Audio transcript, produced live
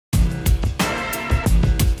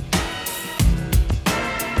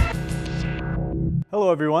Hello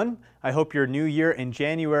everyone. I hope your new year and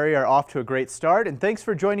January are off to a great start, and thanks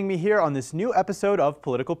for joining me here on this new episode of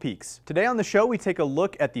Political Peaks. Today on the show we take a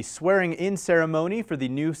look at the swearing-in ceremony for the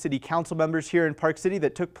new city council members here in Park City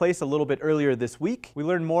that took place a little bit earlier this week. We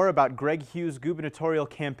learn more about Greg Hughes' gubernatorial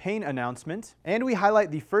campaign announcement, and we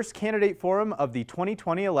highlight the first candidate forum of the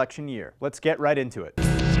 2020 election year. Let's get right into it.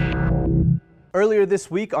 Earlier this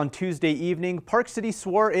week on Tuesday evening, Park City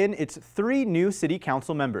swore in its 3 new city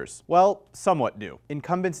council members. Well, somewhat new.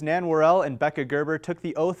 Incumbents Nan Worrell and Becca Gerber took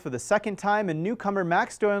the oath for the second time, and newcomer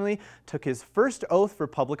Max Downey took his first oath for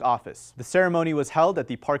public office. The ceremony was held at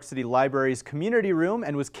the Park City Library's community room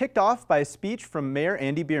and was kicked off by a speech from Mayor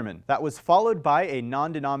Andy Bierman. That was followed by a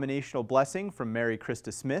non-denominational blessing from Mary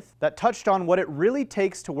Krista Smith that touched on what it really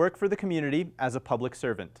takes to work for the community as a public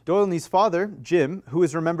servant. Downey's father, Jim, who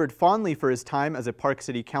is remembered fondly for his time as a Park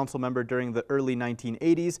City council member during the early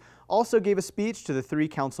 1980s, also gave a speech to the 3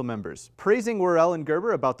 council members, praising Worrell and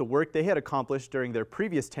Gerber about the work they had accomplished during their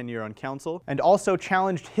previous tenure on council, and also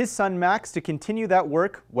challenged his son Max to continue that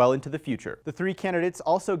work well into the future. The 3 candidates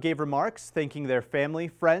also gave remarks thanking their family,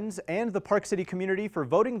 friends, and the Park City community for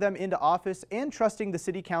voting them into office and trusting the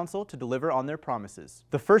city council to deliver on their promises.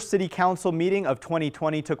 The first city council meeting of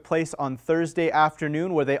 2020 took place on Thursday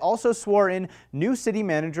afternoon, where they also swore in new city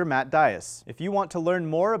manager Matt Dias. If you want to learn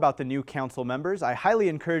more about the new council members, I highly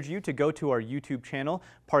encourage you to go to our YouTube channel,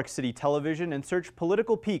 Park City Television, and search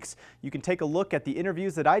Political Peaks. You can take a look at the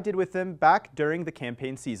interviews that I did with them back during the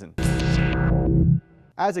campaign season.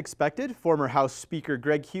 As expected, former House Speaker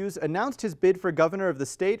Greg Hughes announced his bid for governor of the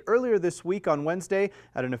state earlier this week on Wednesday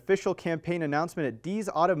at an official campaign announcement at Dee's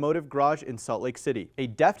Automotive Garage in Salt Lake City. A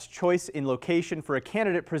deft choice in location for a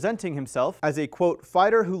candidate presenting himself as a, quote,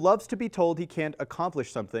 fighter who loves to be told he can't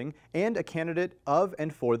accomplish something, and a candidate of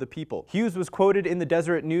and for the people. Hughes was quoted in the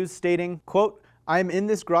Deseret News stating, quote, "I'm in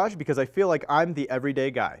this garage because I feel like I'm the everyday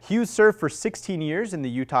guy." Hughes served for 16 years in the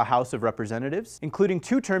Utah House of Representatives, including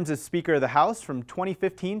 2 terms as Speaker of the House from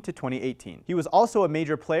 2015 to 2018. He was also a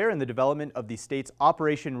major player in the development of the state's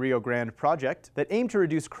Operation Rio Grande project that aimed to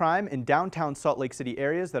reduce crime in downtown Salt Lake City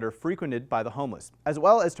areas that are frequented by the homeless, as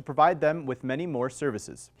well as to provide them with many more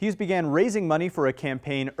services. Hughes began raising money for a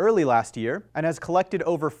campaign early last year and has collected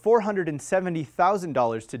over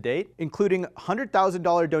 $470,000 to date, including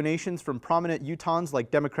 $100,000 donations from prominent Utahns like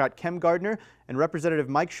Democrat Kem Gardner and Representative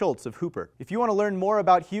Mike Schultz of Hooper. If you want to learn more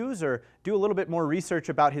about Hughes or do a little bit more research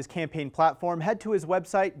about his campaign platform, head to his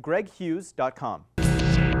website, greghughes.com.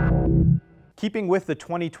 Keeping with the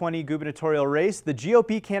 2020 gubernatorial race, the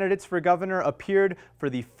GOP candidates for governor appeared for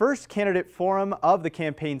the first candidate forum of the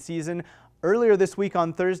campaign season earlier this week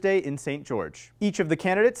on Thursday in St. George. Each of the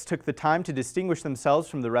candidates took the time to distinguish themselves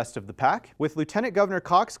from the rest of the pack, with Lieutenant Governor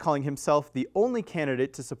Cox calling himself the only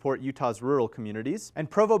candidate to support Utah's rural communities, and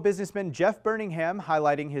Provo businessman Jeff Birmingham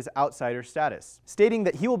highlighting his outsider status, stating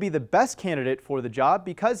that he will be the best candidate for the job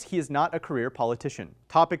because he is not a career politician.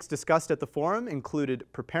 Topics discussed at the forum included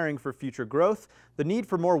preparing for future growth, the need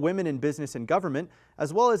for more women in business and government,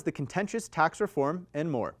 as well as the contentious tax reform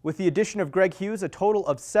and more. With the addition of Greg Hughes, a total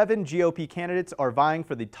of 7 GOP candidates are vying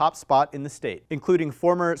for the top spot in the state, including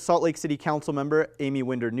former Salt Lake City Council member Amy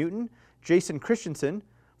Winder Newton, Jason Christensen,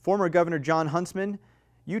 former Governor Jon Huntsman,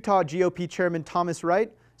 Utah GOP Chairman Thomas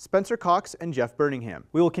Wright, Spencer Cox, and Jeff Birmingham.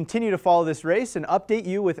 We will continue to follow this race and update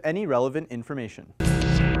you with any relevant information.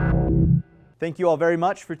 Thank you all very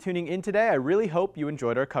much for tuning in today. I really hope you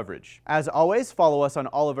enjoyed our coverage. As always, follow us on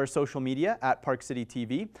all of our social media at Park City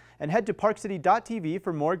TV and head to parkcity.tv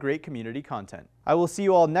for more great community content. I will see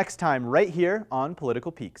you all next time right here on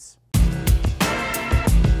Political Peaks.